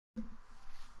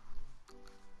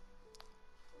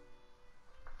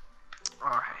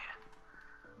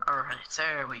Alright,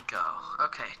 there we go.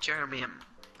 Okay, Jeremy and,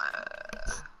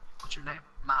 what's your name?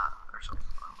 Matt or something.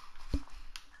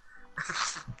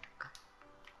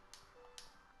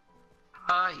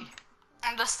 Hi.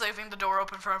 I'm just leaving the door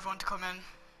open for everyone to come in.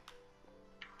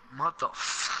 What the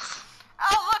f...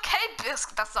 Oh look, hey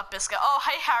Biscuit. That's not Biscuit. Oh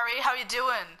hey Harry, how you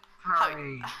doing?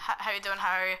 Hi. How you doing,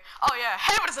 Harry? Oh yeah,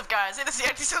 hey, what is up, guys? It is the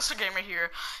Antisocial Gamer here.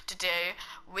 Today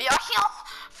we are here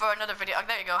for another video. Oh,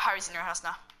 there you go. Harry's in your house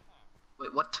now.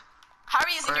 Wait, what?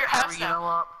 Harry's in your house now. You know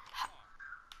what?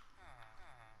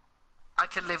 I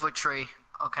can live with tree.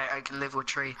 Okay, I can live with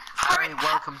tree. Harry,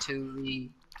 welcome to the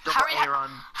double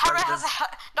Aaron. Harry has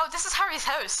no. This is Harry's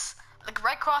house, like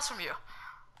right across from you.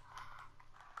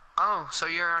 Oh, so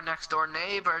you're our next door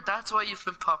neighbor. That's why you've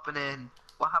been popping in.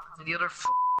 What happened to the other f***?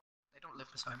 They don't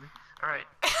live beside me. Alright.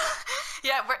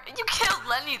 Yeah, you killed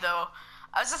Lenny though.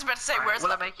 I was just about to say, where's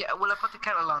Will I put the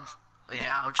kettle on?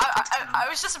 Yeah, I'll just I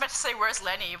was just about to say, where's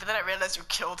Lenny? But then I realized you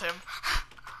killed him.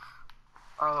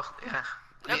 Oh, yeah.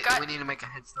 No, we need to make a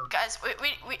headstone. Guys,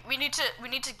 we need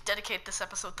to dedicate this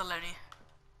episode to Lenny.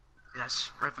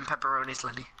 Yes, ripping pepperonis,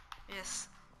 Lenny. Yes.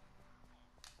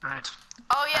 Right.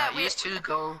 Oh yeah, we used to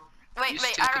go. Wait,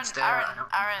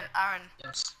 Aaron.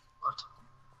 Yes. What?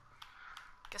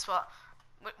 Guess what?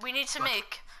 We need to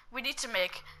make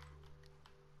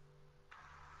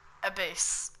a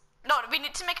base. No, we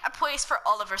need to make a place for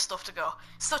all of our stuff to go,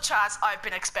 such as I've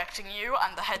been expecting you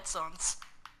and the headstones.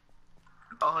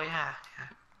 Oh yeah.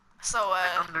 So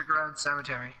an underground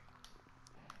cemetery.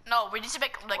 No, we need to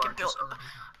make like a build.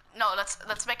 No,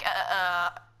 let's make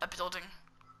a building.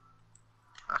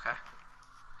 Okay.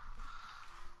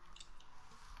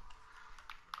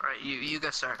 Alright, you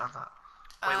get started on that.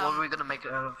 Wait, what are we gonna make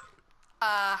it out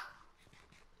of?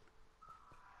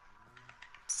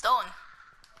 Stone.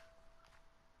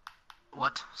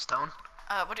 What? Stone?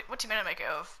 What do you mean to make it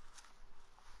out of?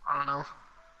 I don't know.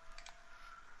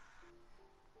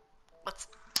 Let's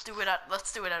do it out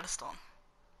of stone.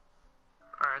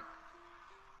 Alright.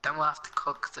 Then we'll have to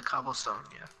cook the cobblestone,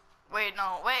 yeah. Wait,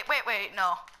 no,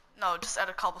 just out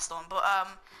of cobblestone. But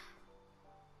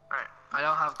Alright, I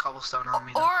don't have cobblestone on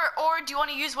me. Or do you want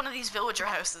to use one of these villager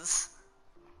houses?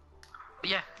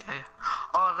 Yeah.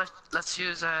 Oh, let's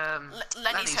use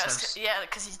Lenny's house. Yeah,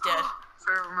 because he's dead.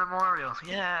 For memorial.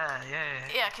 Yeah.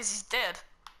 Yeah, because he's dead.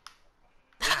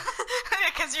 Yeah.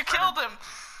 Because you killed him.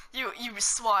 You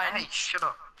swine. Hey, shut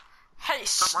up. Hey,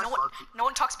 shh, no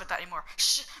one talks about that anymore.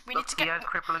 Shh, we need to get... He had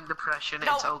crippling depression,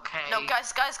 no, it's okay. No,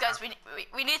 guys,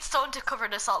 we need stone to cover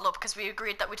this all up, because we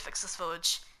agreed that we'd fix this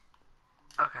village.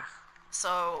 Okay.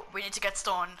 So, we need to get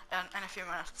stone in a few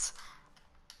minutes.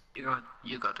 You got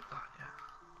to go, yeah.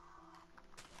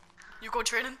 You go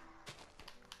training?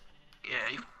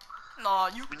 Yeah, No,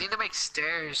 we need to make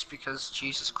stairs, because,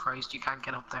 Jesus Christ, you can't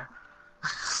get up there.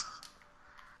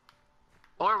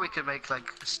 Or we could make,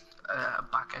 like, a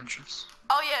back entrance.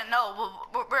 Oh yeah, no,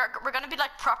 we're gonna be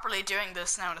like properly doing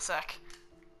this now in a sec.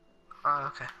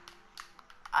 Oh, okay.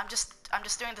 I'm just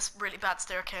doing this really bad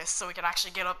staircase so we can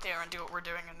actually get up there and do what we're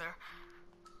doing in there.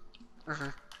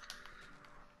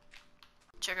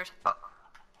 Triggered.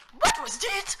 What was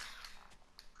it?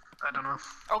 I don't know.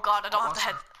 Oh god, I don't have the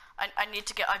head. I need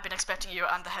to get. I've been expecting you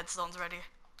and the headstones ready.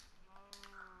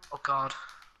 Oh god.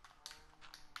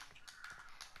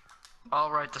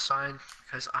 I'll write the sign,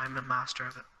 because I'm a master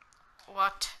of it.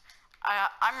 What?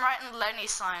 I'm writing Lenny's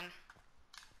sign.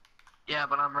 Yeah,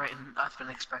 but I've been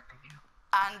expecting you.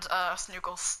 And,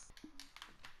 Snookles.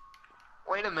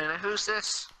 Wait a minute, who's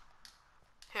this?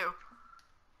 Who?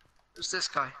 Who's this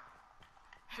guy?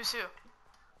 Who's who?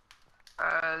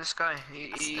 This guy.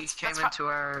 He came into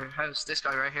our house. This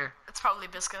guy right here. It's probably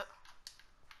Biscuit.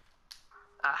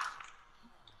 Ah.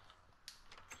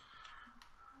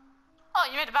 Oh,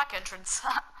 you made a back entrance.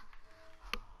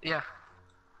 Yeah.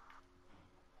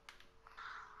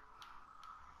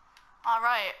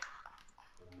 Alright.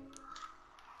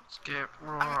 Let's get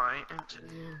right into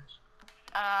this.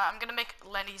 I'm gonna make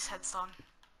Lenny's headstone.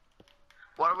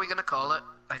 What are we gonna call it?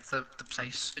 Like the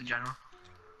place in general?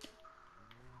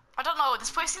 I don't know, this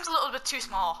place seems a little bit too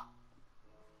small.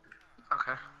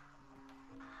 Okay.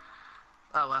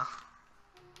 Oh well.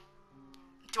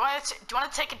 Do you want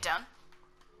to take it down?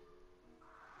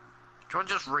 Do you want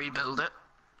to just rebuild it?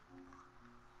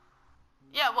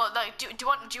 Yeah, well, like, do you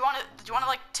want to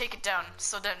like take it down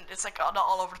so then it's like not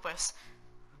all over the place?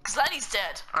 Cause Lenny's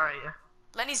dead. All right, yeah.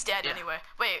 Lenny's dead anyway.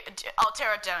 Wait, I'll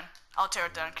tear it down.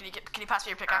 Can you pass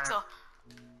me your pickaxe though?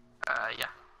 Yeah.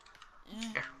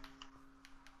 Here.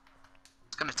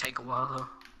 It's gonna take a while though.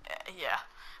 Yeah.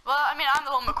 Well, I mean, I'm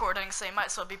the one recording, so you might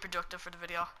as well be productive for the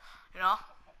video, you know?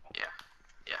 Yeah.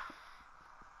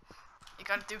 You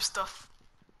gotta do stuff.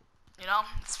 You know,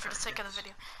 it's for the sake of the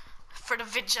video. For the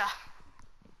vidya.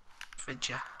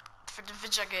 Vidya. For the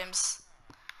vidya games.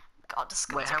 God, this is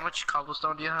gonna Wait, how much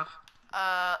cobblestone do you have?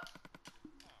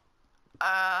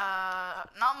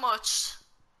 Not much.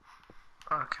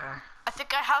 Okay. I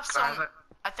think I have Can I some. have it?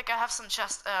 I think I have some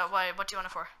chest. Why? What do you want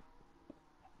it for?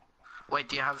 Wait,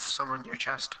 do you have some in your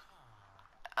chest?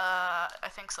 I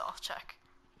think so. I'll check.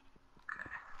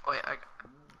 Wait,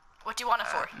 What do you want it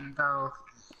for? no.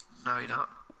 No, you don't.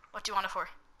 What do you want it for?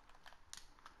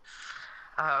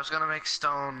 I was gonna make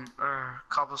stone or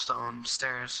cobblestone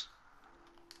stairs.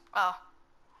 Oh,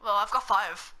 well, I've got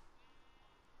 5.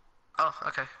 Oh,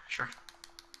 okay, sure.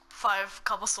 5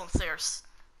 cobblestone stairs.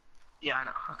 Yeah, I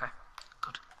know. Okay,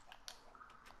 good.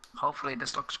 Hopefully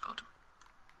this looks good.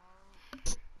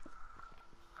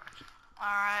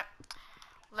 Alright.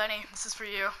 Lenny, this is for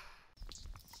you.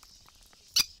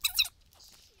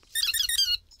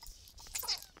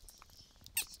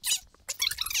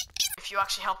 If you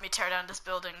actually help me tear down this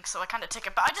building, so I kind of take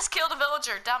it back. I just killed a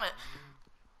villager, damn it.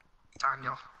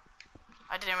 Daniel.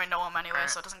 I didn't even know him anyway,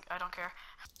 so I don't care.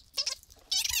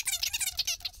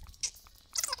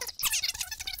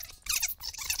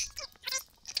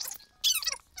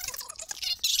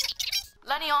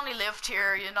 Lenny only lived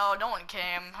here, you know, no one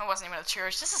came. I wasn't even at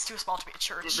church. This is too small to be a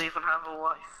church. Didn't even have a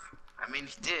wife. I mean,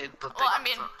 he did, but Well,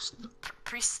 they got first.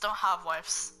 Priests don't have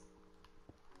wives.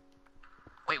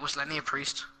 Wait, was Lenny a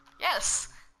priest? Yes.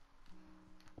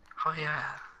 Oh yeah,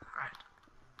 right.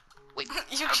 Wait,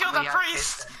 You how killed come a he had kids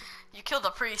priest. then? You killed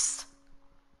a priest.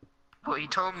 Well, he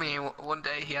told me one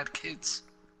day he had kids.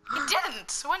 You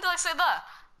didn't. When did I say that?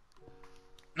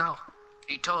 No,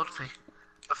 he told me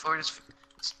before this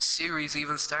series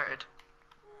even started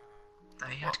that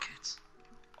he had kids.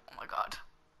 Oh my god.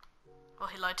 Well,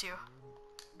 he lied to you.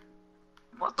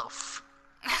 What the f?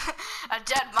 A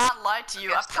dead man lied to you.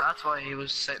 Yes, that's why he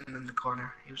was sitting in the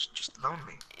corner. He was just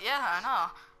lonely. Yeah, I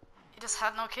know. He just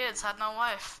had no kids, had no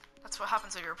wife. That's what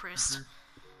happens when you're a priest.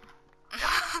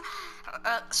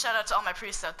 Shout out to all my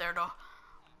priests out there, though.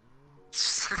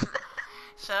 Shout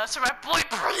out to my boy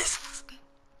priests.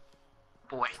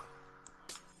 Boy.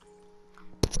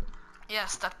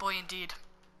 Yes, that boy indeed.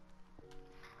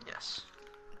 Yes.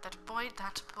 That boy,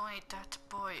 that boy, that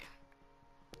boy.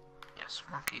 Yes,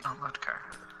 monkey on that car.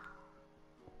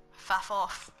 Faff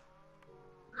off.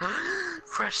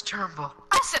 Fresh turnbull.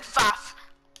 I said faff.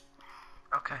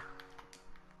 Okay.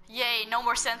 Yay, no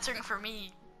more censoring for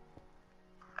me.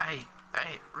 Hey,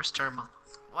 wrist turnbull.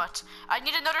 What? I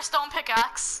need another stone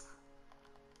pickaxe.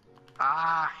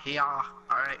 Ah, yeah.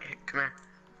 Alright, come here.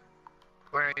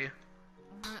 Where are you?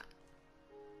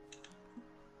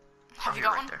 Have Oh, you you're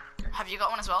got right one? there. Okay. Have you got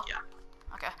one as well? Yeah.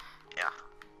 Okay. Yeah.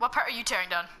 What part are you tearing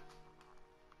down?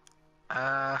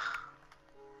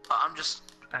 I'm just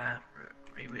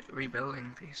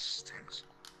rebuilding these things.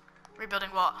 Rebuilding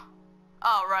what?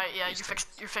 Oh right, yeah, These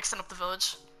you're fixing up the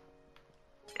village.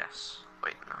 Yes.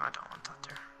 Wait, no, I don't want that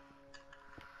there.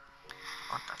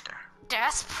 I want that there.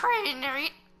 That's pretty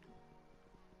neat.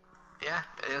 Yeah,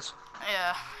 it is.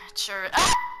 Yeah, it sure.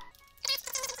 Ah!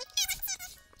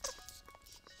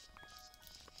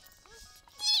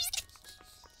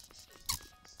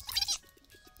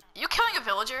 You killing a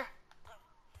villager?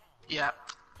 Yeah,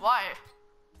 Why?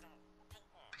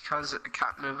 because it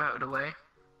can't move out of the way.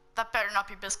 That better not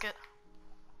be Biscuit.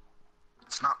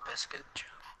 It's not Biscuit.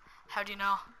 How do you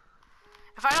know?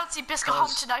 If I don't see Biscuit home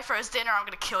Because- tonight for his dinner, I'm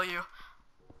gonna kill you.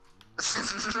 It's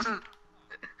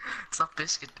not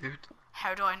Biscuit, dude.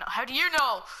 How do I know? How do you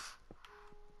know?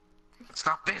 It's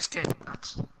not Biscuit.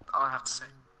 That's all I have to say.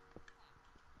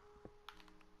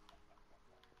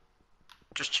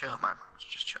 Just chill, man.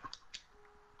 Just chill.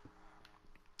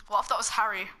 What if that was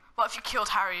Harry? What if you killed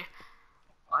Harry?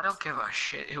 I don't give a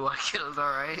shit who I killed,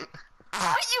 alright?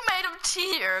 But you made him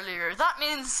tea earlier. That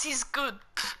means he's good.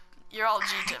 You're all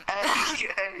cheating.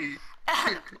 Hey.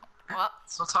 What?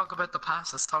 So talk about the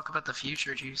past, let's talk about the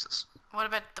future, Jesus. What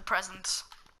about the present?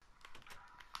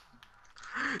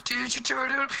 Dude, you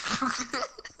turned out What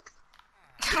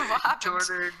happened?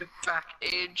 turned back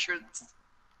entrance.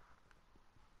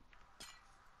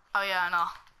 Oh yeah, I know.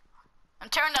 I'm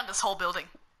tearing down this whole building.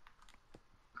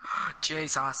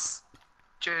 Jesus.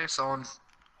 Jason.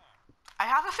 I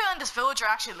have a feeling this villager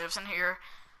actually lives in here.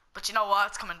 But you know what?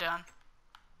 It's coming down.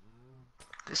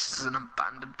 This is an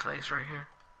abandoned place right here.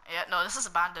 Yeah, no, this is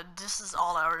abandoned. This is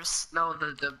all ours. No,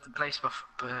 the place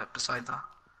beside that.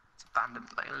 It's abandoned,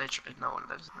 like literally no one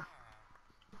lives there.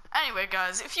 Anyway,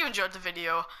 guys, if you enjoyed the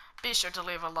video, be sure to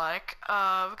leave a like.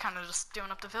 We're kind of just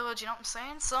doing up the village, you know what I'm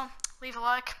saying? So, leave a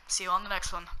like. See you on the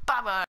next one. Bye-bye.